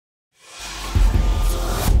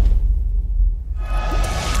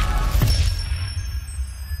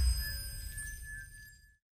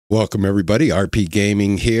Welcome everybody, RP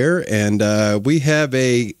Gaming here, and we have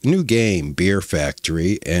a new game, Beer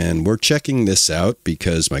Factory, and we're checking this out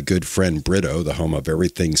because my good friend Brito, the home of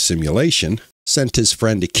everything simulation, sent his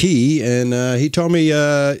friend a key, and he told me,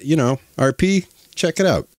 RP, check it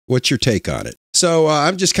out. What's your take on it? So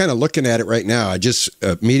I'm just kind of looking at it right now. I just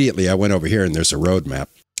immediately I went over here and there's a road map.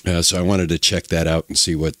 So I wanted to check that out and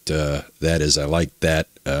see what that is. I like that.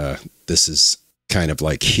 This is kind of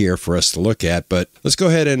like here for us to look at, but let's go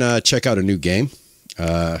ahead and check out a new game.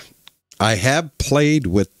 I have played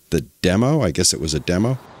with the demo. I guess it was a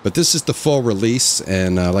demo, but this is the full release.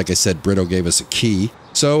 And like I said, Brito gave us a key.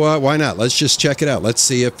 So why not? Let's just check it out. Let's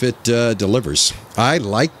see if it delivers. I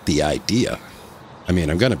like the idea. I mean,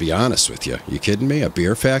 I'm going to be honest with you. You kidding me? A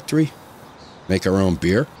beer factory? Make our own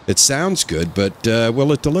beer? It sounds good, but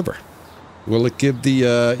will it deliver? Will it give the,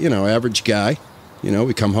 average guy,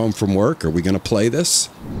 we come home from work, are we going to play this?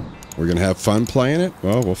 We're going to have fun playing it?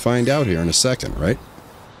 Well, we'll find out here in a second, right?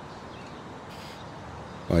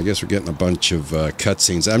 Well, I guess we're getting a bunch of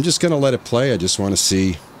cutscenes. I'm just going to let it play. I just want to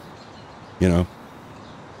see,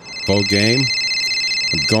 full game.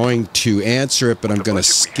 I'm going to answer it, but I'm going to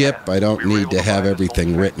skip. I don't need to have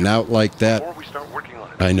everything written out like that.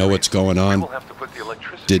 I know what's going on.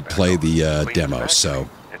 Did play the demo, so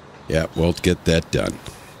yeah, we'll get that done.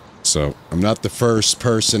 So I'm not the first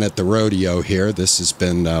person at the rodeo here. This has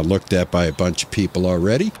been looked at by a bunch of people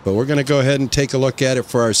already, but we're going to go ahead and take a look at it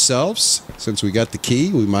for ourselves. Since we got the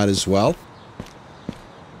key, we might as well.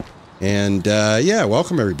 And yeah,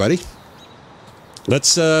 welcome everybody.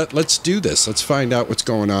 Let's do this. Let's find out what's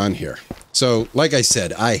going on here. So, like I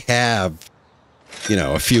said, I have,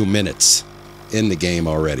 a few minutes in the game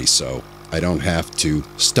already, so I don't have to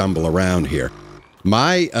stumble around here.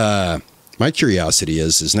 My curiosity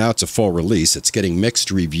is now it's a full release. It's getting mixed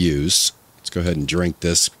reviews. Let's go ahead and drink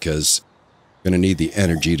this because I'm going to need the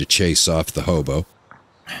energy to chase off the hobo.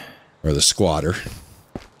 Or the squatter,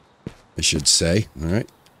 I should say. All right.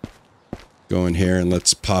 Go in here and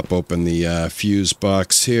let's pop open the fuse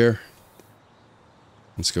box here.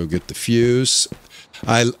 Let's go get the fuse.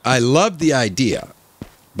 I love the idea,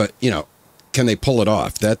 but, can they pull it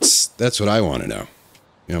off? That's what I want to know.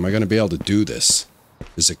 Am I going to be able to do this?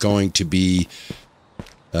 Is it going to be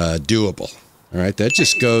doable? All right, that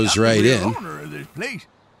just goes right in. Owner of this place.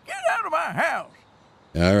 Get out of my house.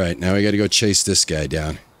 All right, now we got to go chase this guy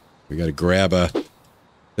down. We got to grab a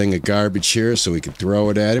thing of garbage here so we can throw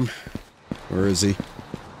it at him. Where is he?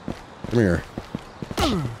 Come here.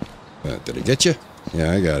 Did I get you?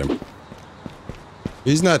 Yeah, I got him.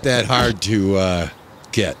 He's not that hard to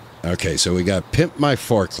get. Okay, so we got Pimp My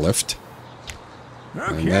Forklift.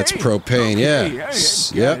 Okay. And that's propane, okay.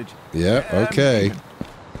 yeah. Yep, okay.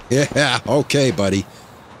 Yeah, okay, buddy.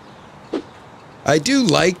 I do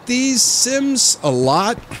like these sims a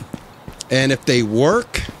lot. And if they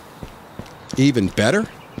work, even better.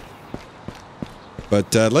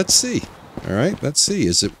 But let's see. All right, let's see.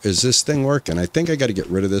 Is this thing working? I think I got to get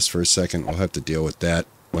rid of this for a second. We'll have to deal with that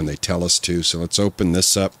when they tell us to. So let's open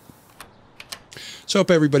this up. So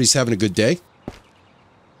hope everybody's having a good day.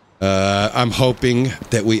 I'm hoping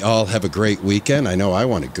that we all have a great weekend. I know I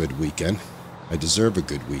want a good weekend. I deserve a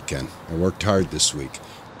good weekend. I worked hard this week.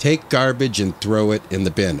 Take garbage and throw it in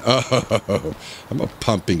the bin. Oh, I'm a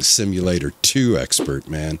pumping simulator 2 expert,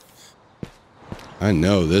 man. I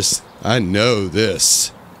know this. I know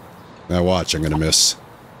this. Now watch, I'm gonna miss.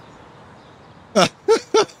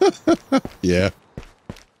 Yeah.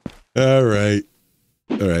 All right.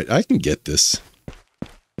 All right, I can get this.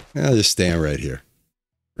 I'll just stand right here.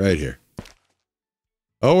 Right here.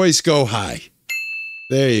 Always go high.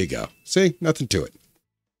 There you go. See? Nothing to it.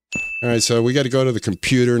 All right, so we got to go to the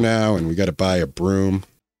computer now, and we got to buy a broom.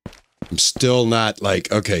 I'm still not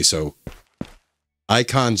like, okay, so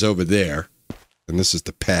icon's over there, and this is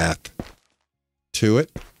the path to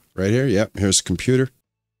it. Right here. Yep, here's the computer.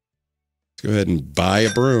 Let's go ahead and buy a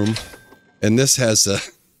broom. And this has a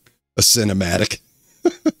cinematic.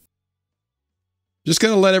 Just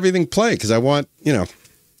going to let everything play because I want,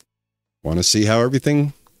 want to see how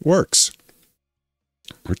everything works.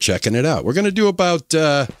 We're checking it out. We're going to do about,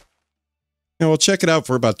 we'll check it out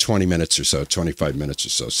for about 20 minutes or so, 25 minutes or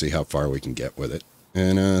so, see how far we can get with it.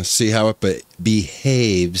 And see how it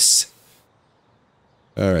behaves.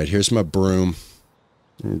 All right, here's my broom.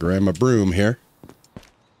 Grab my broom here.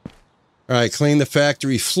 All right, clean the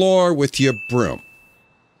factory floor with your broom.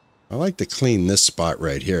 I like to clean this spot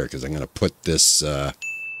right here because I'm going to put this,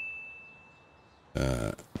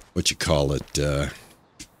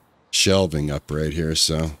 shelving up right here.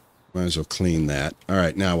 So might as well clean that. All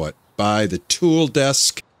right, now what? Buy the tool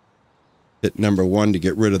desk. Hit number 1 to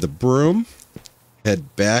get rid of the broom.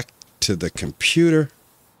 head back to the computer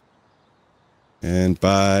and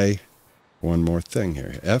buy one more thing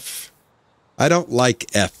here. F. I don't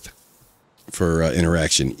like F for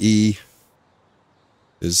interaction. E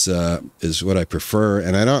is what I prefer,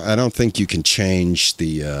 and I don't think you can change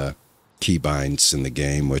the keybinds in the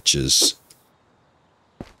game, which is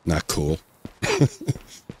not cool. At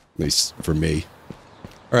least for me.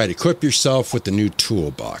 All right, equip yourself with the new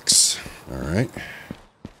toolbox. All right,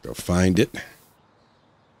 go find it.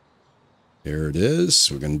 Here it is.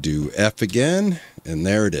 We're going to do F again, and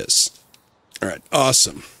there it is. All right,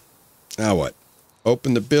 awesome. Now what?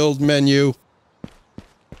 Open the build menu.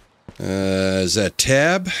 Is that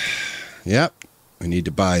tab? Yep. We need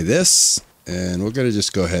to buy this, and we're going to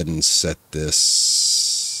just go ahead and set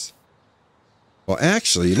this. Well,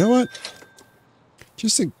 actually, you know what?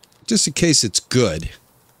 Just in case it's good.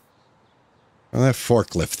 Well, that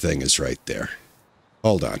forklift thing is right there.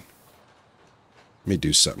 Hold on. Let me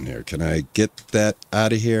do something here. Can I get that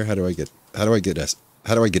out of here? How do I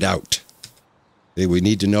get out? Hey, we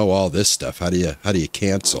need to know all this stuff. How do you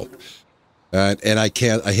cancel? And I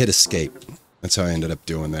hit escape. That's how I ended up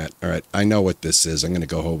doing that. All right, I know what this is. I'm going to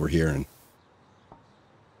go over here and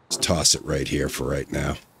just toss it right here for right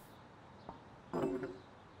now.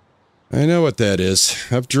 I know what that is.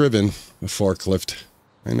 I've driven a forklift.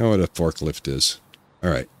 I know what a forklift is.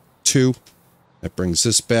 All right, 2. That brings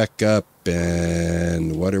this back up.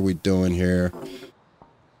 And what are we doing here?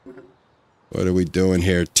 What are we doing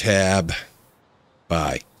here? Tab.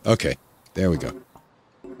 Buy. Okay, there we go.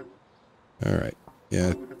 All right.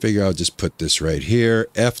 Yeah, figure I'll just put this right here.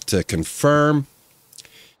 F to confirm.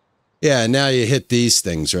 Yeah, now you hit these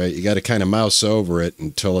things, right? You got to kind of mouse over it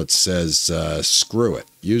until it says screw it.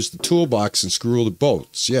 Use the toolbox and screw the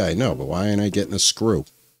bolts. Yeah, I know, but why ain't I getting a screw?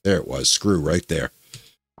 There it was, screw right there.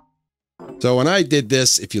 So when I did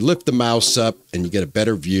this, if you lift the mouse up and you get a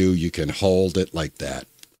better view, you can hold it like that.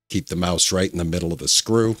 Keep the mouse right in the middle of the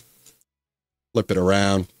screw. Flip it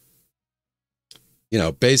around. You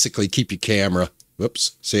know, basically keep your camera.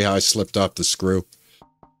 Whoops, see how I slipped off the screw?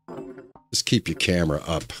 Just keep your camera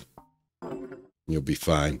up. You'll be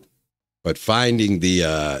fine. But finding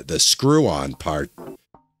the screw-on part,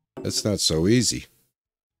 that's not so easy.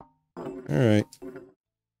 All right.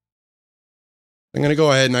 I'm going to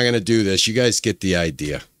go ahead and I'm going to do this. You guys get the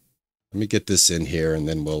idea. Let me get this in here, and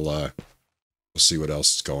then we'll see what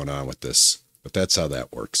else is going on with this. But that's how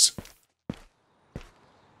that works.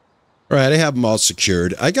 All right, I have them all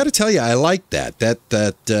secured. I got to tell you, I like that.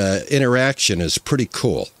 That interaction is pretty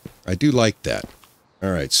cool. I do like that.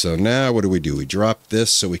 All right, so now what do? We drop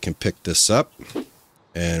this so we can pick this up.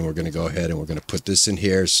 And we're going to go ahead and we're going to put this in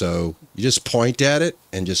here. So you just point at it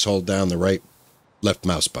and just hold down the left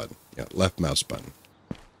mouse button. Yeah, left mouse button.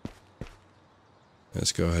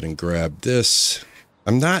 Let's go ahead and grab this.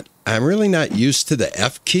 I'm really not used to the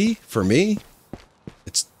F key for me.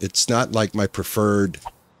 It's not like my preferred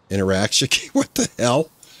interaction key. What the hell?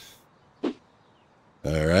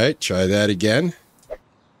 All right, try that again.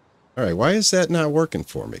 All right, why is that not working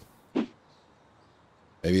for me?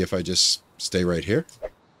 Maybe if I just stay right here.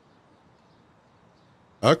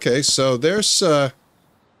 Okay, so there's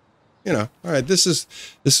you know, all right, this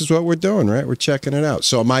is what we're doing, right? We're checking it out.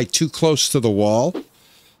 So am I too close to the wall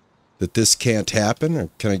that this can't happen? Or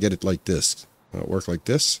can I get it like this? Will it work like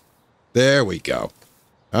this? There we go.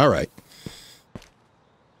 All right.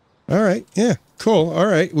 All right, yeah, cool. All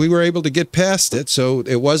right, we were able to get past it, so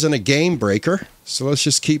it wasn't a game breaker. So let's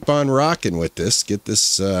just keep on rocking with this. Get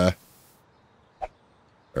this, all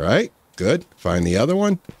right, good. Find the other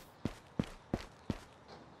one.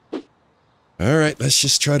 All right, let's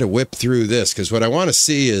just try to whip through this, because what I want to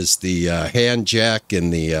see is the hand jack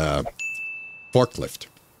and the forklift,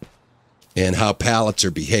 and how pallets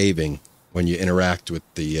are behaving when you interact with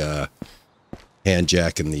the hand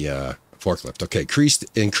jack and the forklift. Okay,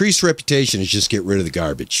 increased reputation is just get rid of the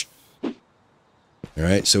garbage. All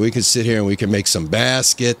right, so we can sit here and we can make some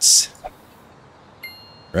baskets,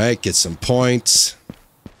 right? Get some points.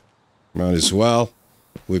 Might as well.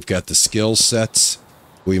 We've got the skill sets.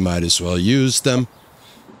 We might as well use them.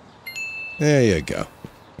 There you go.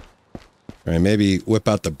 All right, maybe whip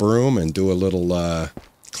out the broom and do a little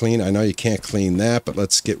clean. I know you can't clean that, but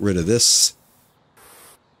let's get rid of this.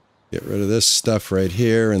 Get rid of this stuff right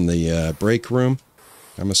here in the break room,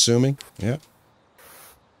 I'm assuming. Yeah.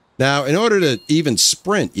 Now, in order to even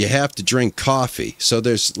sprint, you have to drink coffee. So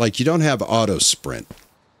there's, like, you don't have auto sprint,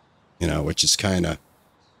 you know, which is kind of,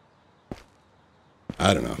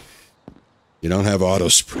 I don't know. You don't have auto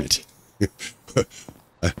sprint.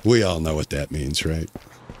 We all know what that means, right?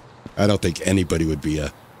 I don't think anybody would be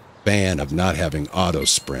a fan of not having auto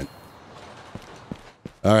sprint.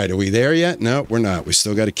 All right, are we there yet? No, we're not. We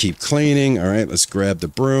still got to keep cleaning. All right, let's grab the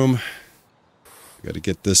broom. Got to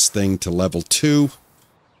get this thing to level 2.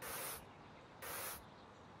 All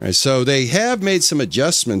right, so they have made some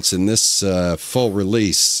adjustments in this full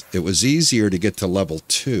release. It was easier to get to level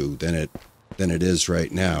 2 than it is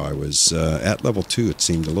right now. I was at level 2. It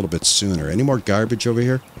seemed a little bit sooner. Any more garbage over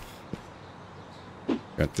here?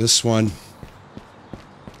 Got this one.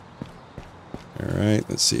 All right,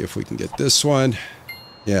 let's see if we can get this one.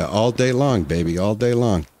 Yeah, all day long, baby, all day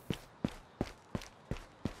long.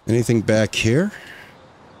 Anything back here?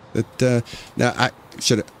 That now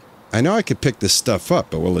I know I could pick this stuff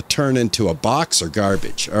up, but will it turn into a box or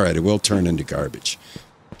garbage? All right, it will turn into garbage.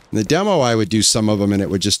 In the demo, I would do some of them, and it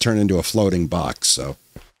would just turn into a floating box. So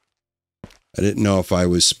I didn't know if I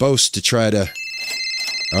was supposed to try to.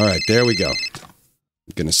 All right, there we go.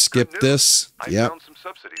 I'm gonna skip this. I found some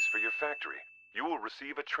subsidies for your factory. You will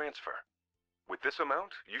receive a transfer. With this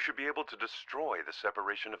amount, you should be able to destroy the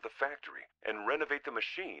separation of the factory and renovate the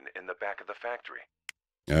machine in the back of the factory.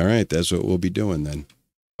 All right, that's what we'll be doing then.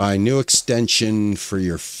 Buy new extension for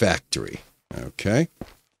your factory. Okay.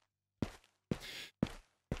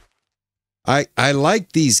 I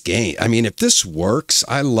like these games. I mean, if this works,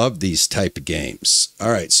 I love these type of games.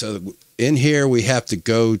 All right, so in here we have to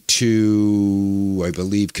go to, I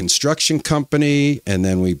believe, construction company, and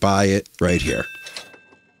then we buy it right here.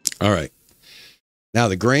 All right. Now,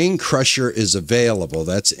 the grain crusher is available.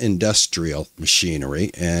 That's industrial machinery,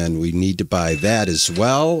 and we need to buy that as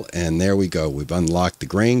well. And there we go. We've unlocked the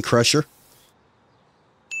grain crusher.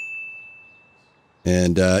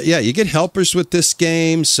 And, yeah, you get helpers with this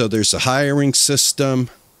game, so there's a hiring system.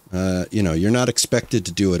 You know, you're not expected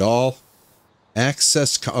to do it all.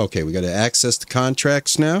 Okay, we got to access the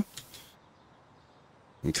contracts now.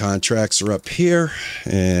 And contracts are up here,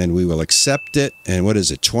 and we will accept it. And what is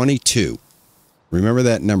it, 22? Remember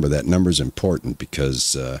that number. That number's important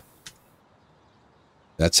because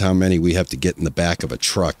that's how many we have to get in the back of a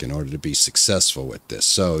truck in order to be successful with this.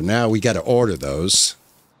 So now we got to order those.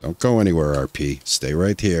 Don't go anywhere, RP. Stay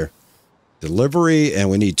right here. Delivery, and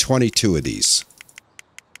we need 22 of these.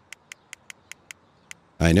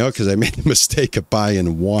 I know because I made the mistake of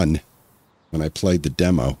buying one when I played the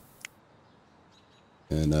demo.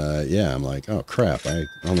 And, yeah, I'm like, oh, crap. I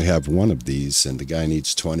only have one of these, and the guy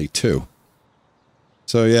needs 22.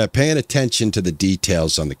 So, yeah, paying attention to the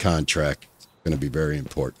details on the contract is going to be very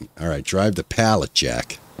important. All right, drive the pallet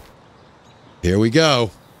jack. Here we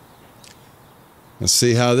go. Let's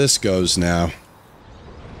see how this goes now.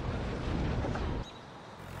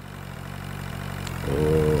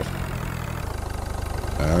 Oh.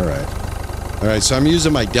 All right. All right, so I'm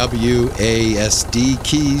using my WASD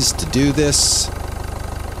keys to do this.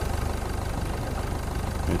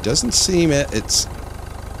 It doesn't seem it's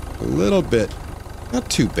a little bit. Not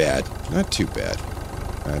too bad. Not too bad.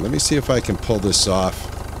 All right, let me see if I can pull this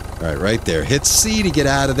off. All right, right there. Hit C to get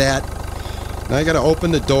out of that. Now I got to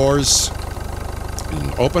open the doors.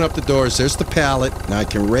 And open up the doors. There's the pallet. Now I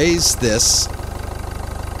can raise this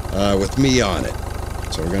with me on it.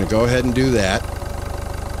 So we're going to go ahead and do that.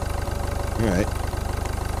 All right.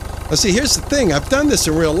 Now see, here's the thing. I've done this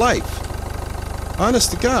in real life.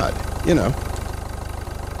 Honest to God, you know.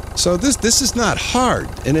 So this is not hard,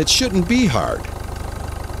 and it shouldn't be hard.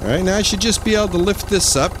 All right, now I should just be able to lift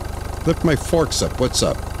this up. Lift my forks up. What's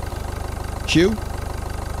up? Q?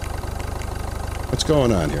 What's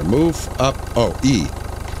going on here? Move up. Oh, E.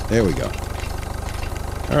 There we go.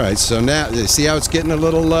 All right, so now, you see how it's getting a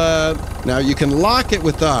little, now you can lock it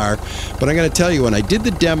with R, but I'm going to tell you, when I did the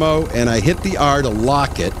demo and I hit the R to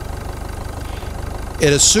lock it,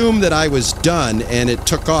 it assumed that I was done, and it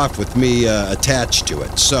took off with me attached to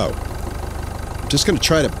it. So, I'm just going to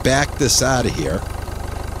try to back this out of here.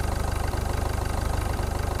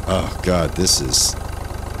 Oh, God, this is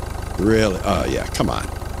really... Oh, yeah, come on.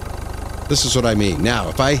 This is what I mean. Now,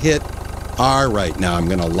 if I hit R right now, I'm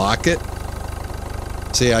going to lock it.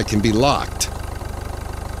 See, I can be locked.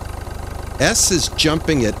 S is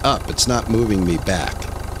jumping it up. It's not moving me back.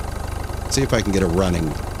 See if I can get it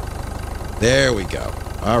running. There we go.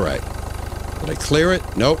 All right. Did I clear it?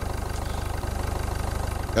 Nope.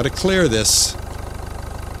 Got to clear this.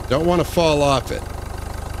 Don't want to fall off it.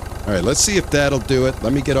 All right, let's see if that'll do it.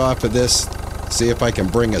 Let me get off of this. See if I can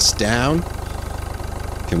bring us down.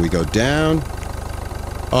 Can we go down?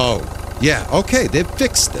 Oh, yeah. Okay, they've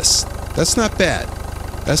fixed this. That's not bad.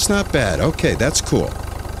 That's not bad. Okay, that's cool.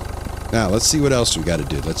 Now, let's see what else we got to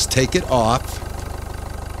do. Let's take it off.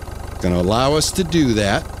 Going to allow us to do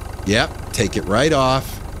that. Yep, take it right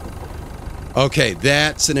off. Okay,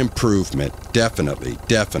 that's an improvement. Definitely,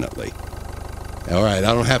 definitely. All right,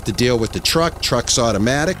 I don't have to deal with the truck. Truck's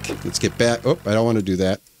automatic. Let's get back. Oh, I don't want to do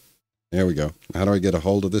that. There we go. How do I get a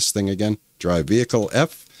hold of this thing again? Drive vehicle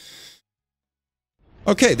F.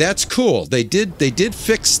 Okay, that's cool. They did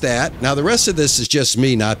fix that. Now the rest of this is just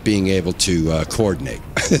me not being able to coordinate.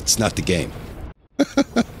 It's not the game.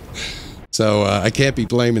 So I can't be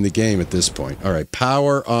blaming the game at this point. All right,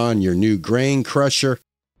 power on your new grain crusher.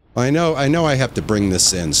 I know I have to bring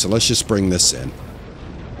this in, so let's just bring this in.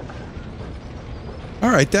 All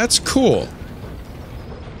right, that's cool.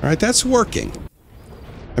 All right, that's working.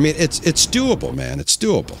 I mean, it's doable, man. It's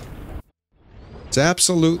doable. It's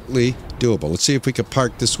absolutely doable. Let's see if we can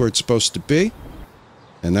park this where it's supposed to be.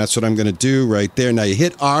 And that's what I'm going to do right there. Now you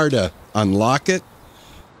hit R to unlock it.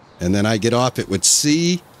 And then I get off it with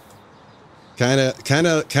C. Kind of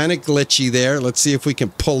glitchy there. Let's see if we can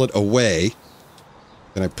pull it away.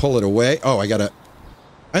 Can I pull it away? Oh, I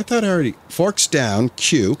thought I already... Forks down,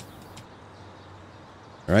 Q.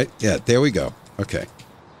 All right, yeah, there we go. Okay.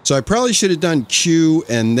 So I probably should have done Q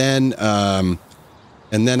and then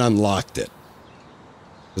unlocked it.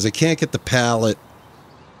 Because I can't get the pallet.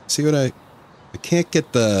 See what I can't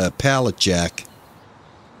get the pallet jack.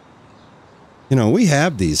 You know, we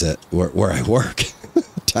have these at where I work.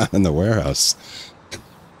 Down in the warehouse.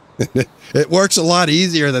 It works a lot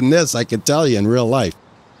easier than this, I can tell you, in real life.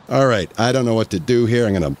 All right, I don't know what to do here.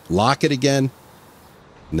 I'm going to lock it again.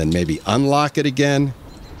 And then maybe unlock it again.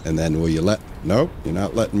 And then will you let... Nope, you're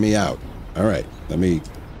not letting me out. All right, let me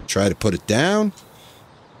try to put it down.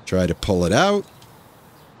 Try to pull it out.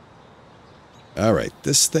 All right,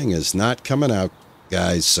 this thing is not coming out,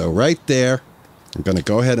 guys. So right there, I'm going to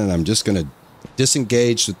go ahead and I'm just going to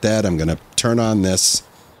disengage with that. I'm going to turn on this.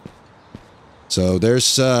 So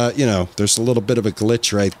there's, you know, there's a little bit of a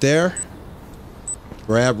glitch right there.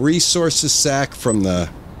 Grab resources sack from the...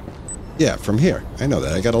 Yeah, from here. I know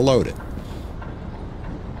that. I got to load it.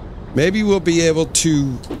 Maybe we'll be able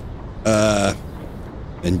to...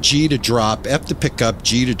 and G to drop, F to pick up,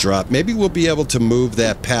 G to drop. Maybe we'll be able to move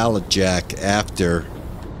that pallet jack after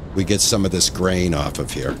we get some of this grain off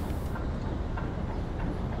of here.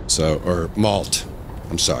 So, or malt.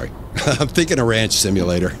 I'm sorry. I'm thinking a ranch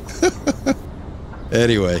simulator.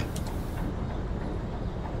 Anyway.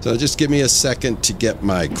 So just give me a second to get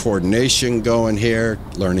my coordination going here.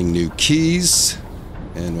 Learning new keys.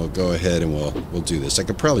 And we'll go ahead and we'll do this. I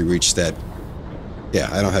could probably reach that. Yeah,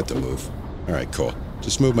 I don't have to move. All right, cool.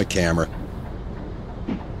 Just move my camera.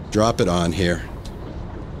 Drop it on here.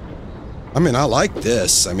 I mean, I like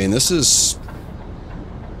this. I mean, this is...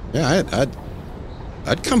 Yeah,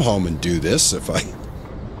 I'd come home and do this if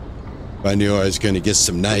I knew I was going to get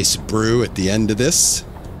some nice brew at the end of this.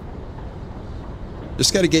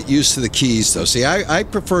 Just got to get used to the keys, though. See, I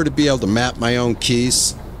prefer to be able to map my own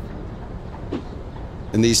keys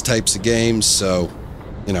in these types of games, so...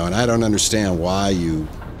 You know, and I don't understand why you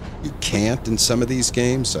can't in some of these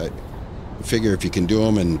games. I figure if you can do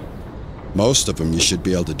them in most of them, you should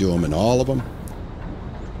be able to do them in all of them.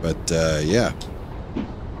 But, yeah.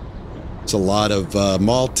 It's a lot of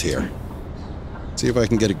malt here. See if I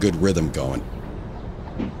can get a good rhythm going.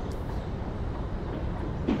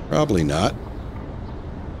 Probably not.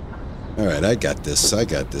 Alright, I got this. I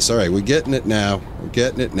got this. Alright, we're getting it now. We're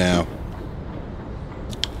getting it now.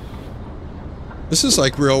 This is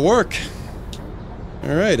like real work.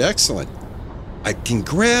 Alright, excellent. I can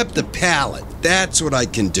grab the pallet. That's what I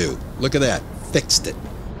can do. Look at that. Fixed it.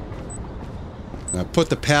 Now put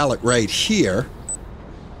the pallet right here.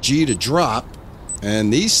 G to drop.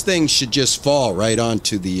 And these things should just fall right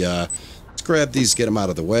onto the... let's grab these, get them out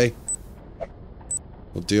of the way.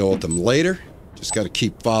 We'll deal with them later. Just got to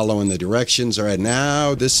keep following the directions. Alright,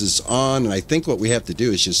 now this is on. And I think what we have to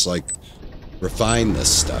do is just, like, refine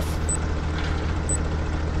this stuff.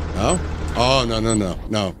 No? Oh, no, no, no.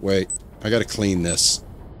 No, wait. I gotta clean this.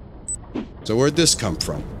 So where'd this come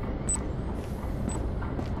from?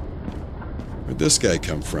 Where'd this guy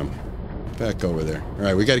come from? Back over there.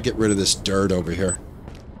 Alright, we gotta get rid of this dirt over here.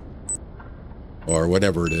 Or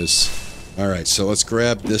whatever it is. Alright, so let's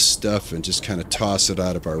grab this stuff and just kind of toss it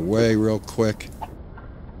out of our way real quick.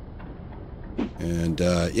 And,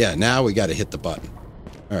 yeah, now we gotta hit the button.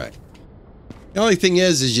 Alright. The only thing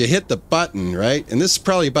is you hit the button, right? And this is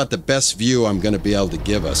probably about the best view I'm going to be able to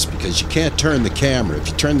give us because you can't turn the camera. If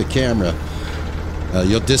you turn the camera,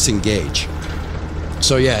 you'll disengage.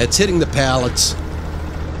 So yeah, it's hitting the pallets.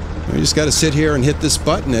 We just got to sit here and hit this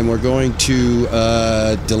button and we're going to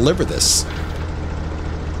deliver this.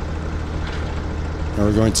 Or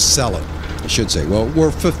we're going to sell it, I should say. Well,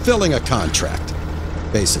 we're fulfilling a contract,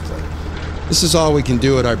 basically. This is all we can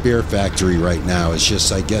do at our beer factory right now is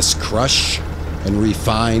just, I guess, crush and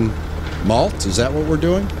refine Malt, is that what we're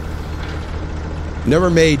doing? Never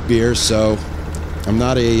made beer, so I'm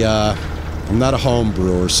not a home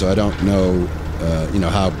brewer, so I don't know,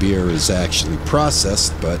 how beer is actually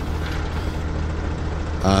processed, but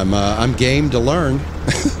I'm game to learn.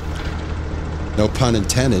 No pun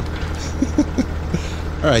intended.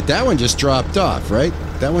 All right, that one just dropped off, right?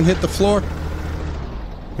 That one hit the floor.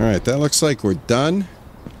 All right, that looks like we're done.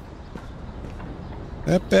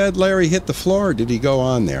 That bad Larry hit the floor, or did he go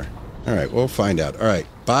on there? All right, we'll find out. All right,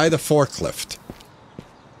 buy the forklift.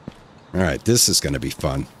 All right, this is going to be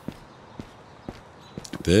fun.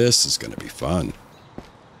 This is going to be fun.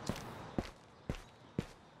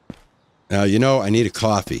 Now, I need a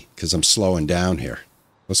coffee because I'm slowing down here.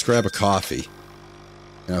 Let's grab a coffee.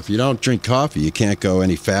 Now, if you don't drink coffee, you can't go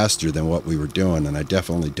any faster than what we were doing, and I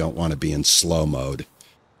definitely don't want to be in slow mode.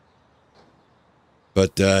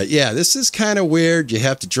 But, yeah, this is kind of weird. You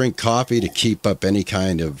have to drink coffee to keep up any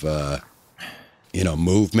kind of,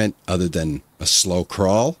 movement other than a slow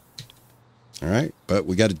crawl. All right, but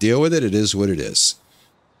we got to deal with it. It is what it is.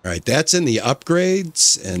 All right, that's in the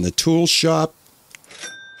upgrades and the tool shop.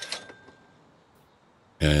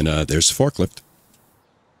 And there's the forklift.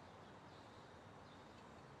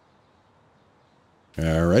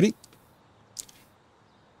 Alrighty.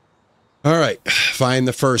 All right, find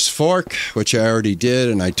the first fork, which I already did,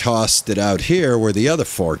 and I tossed it out here where the other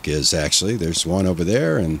fork is, actually. There's one over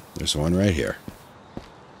there, and there's one right here.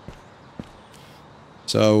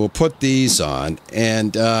 So we'll put these on.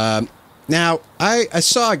 And now, I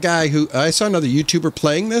saw another YouTuber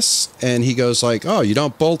playing this, and he goes like, oh, you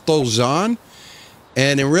don't bolt those on?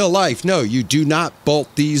 And in real life, no, you do not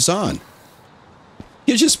bolt these on.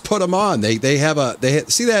 You just put them on. See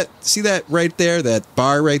that right there, that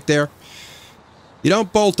bar right there? You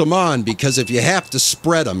don't bolt them on because if you have to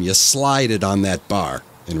spread them, you slide it on that bar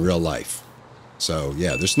in real life. So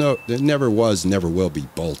yeah, there never was, never will be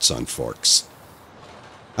bolts on forks.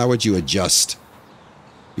 How would you adjust?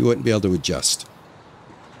 You wouldn't be able to adjust.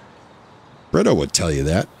 Brito would tell you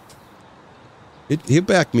that. He'll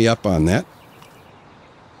back me up on that.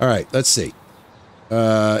 All right, let's see.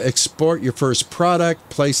 Export your first product,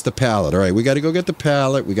 place the pallet. All right, we got to go get the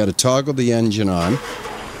pallet. We got to toggle the engine on.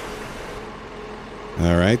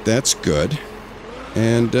 All right, that's good.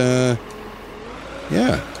 And,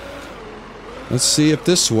 yeah. Let's see if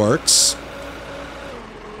this works.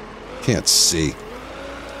 Can't see.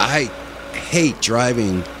 I hate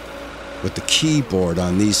driving with the keyboard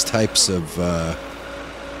on these types of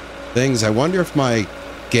things. I wonder if my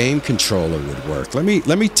game controller would work. Let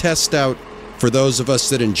me test out, for those of us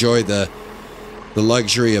that enjoy the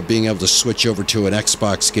luxury of being able to switch over to an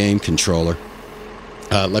Xbox game controller.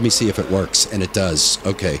 Let me see if it works, and it does.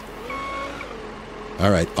 Okay. All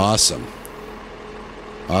right, awesome.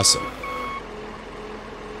 Awesome.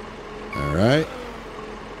 All right.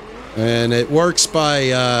 And it works by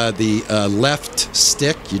the left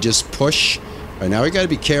stick. You just push. All right, now we got to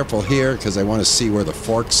be careful here because I want to see where the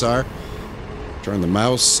forks are. Turn the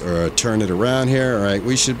mouse or turn it around here. All right,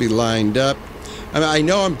 we should be lined up. I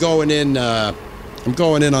know I'm going in. I'm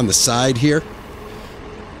going in on the side here,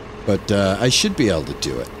 but I should be able to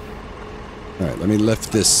do it. All right, let me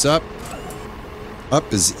lift this up.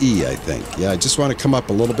 Up is E, I think. Yeah, I just want to come up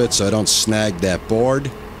a little bit so I don't snag that board.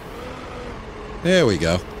 There we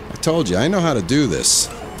go. I told you, I know how to do this.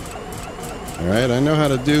 All right, I know how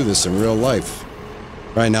to do this in real life.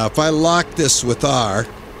 All right, now if I lock this with R,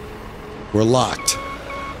 we're locked.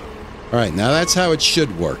 All right, now that's how it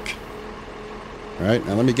should work. All right,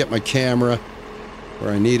 now let me get my camera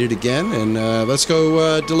where I need it again, and let's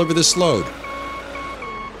go deliver this load.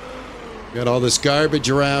 Got all this garbage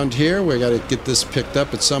around here. We got to get this picked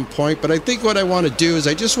up at some point, but I think what I want to do is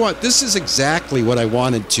this is exactly what I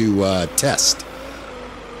wanted to test.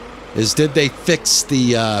 Is did they fix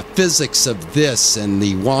the physics of this and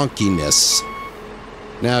the wonkiness?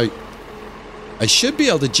 Now, I should be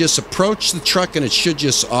able to just approach the truck and it should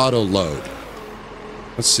just auto load.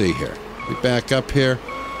 Let's see here. We back up here.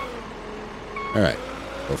 All right.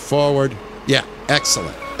 Go forward. Yeah,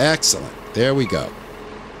 excellent. Excellent. There we go.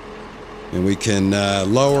 And we can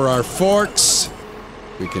lower our forks.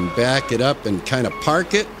 We can back it up and kind of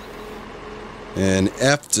park it. And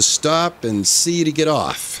F to stop and C to get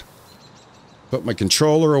off. Put my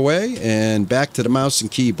controller away and back to the mouse and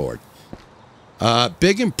keyboard.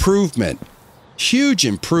 Big improvement. Huge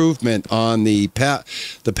improvement on the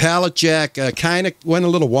pallet jack. Kind of went a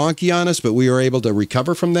little wonky on us, but we were able to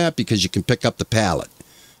recover from that because you can pick up the pallet.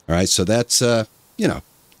 All right, so that's,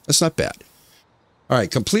 that's not bad. All right,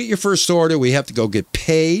 complete your first order. We have to go get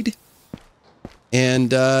paid.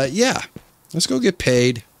 And, yeah, let's go get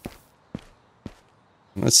paid.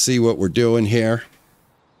 Let's see what we're doing here.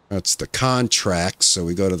 That's the contract. So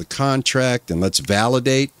we go to the contract and let's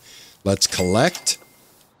validate. Let's collect.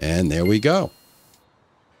 And there we go.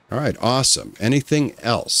 All right, awesome. Anything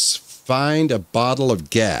else? Find a bottle of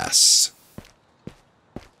gas.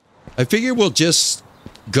 I figure we'll just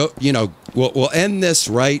go, you know, we'll end this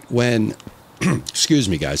right when, excuse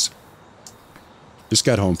me, guys. Just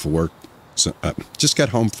got home from work. So, just got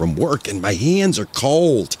home from work and my hands are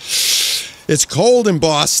cold. It's cold in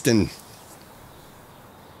Boston.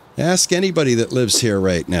 Ask anybody that lives here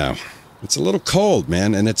right now. It's a little cold,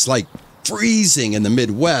 man, and it's like freezing in the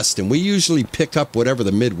Midwest, and we usually pick up whatever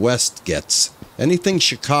the Midwest gets. Anything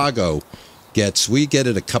Chicago gets, we get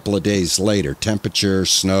it a couple of days later. Temperature,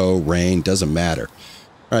 snow, rain, doesn't matter.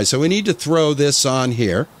 All right, so we need to throw this on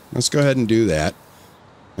here. Let's go ahead and do that.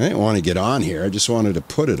 I didn't want to get on here. I just wanted to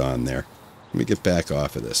put it on there. Let me get back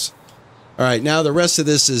off of this. All right, now the rest of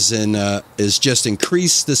this is just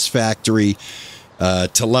increase this factory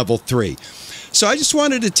to level 3. So I just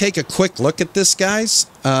wanted to take a quick look at this, guys.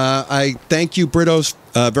 I thank you, Brito,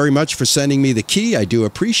 very much for sending me the key. I do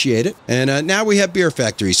appreciate it. And now we have Beer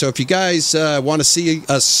Factory. So if you guys want to see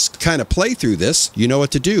us kind of play through this, you know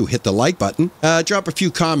what to do. Hit the like button. Drop a few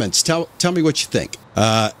comments. Tell me what you think.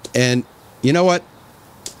 And you know what?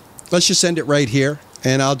 Let's just end it right here.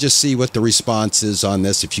 And I'll just see what the response is on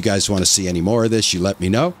this. If you guys want to see any more of this, you let me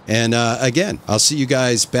know. And again, I'll see you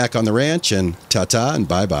guys back on the ranch. And ta-ta and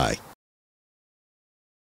bye-bye.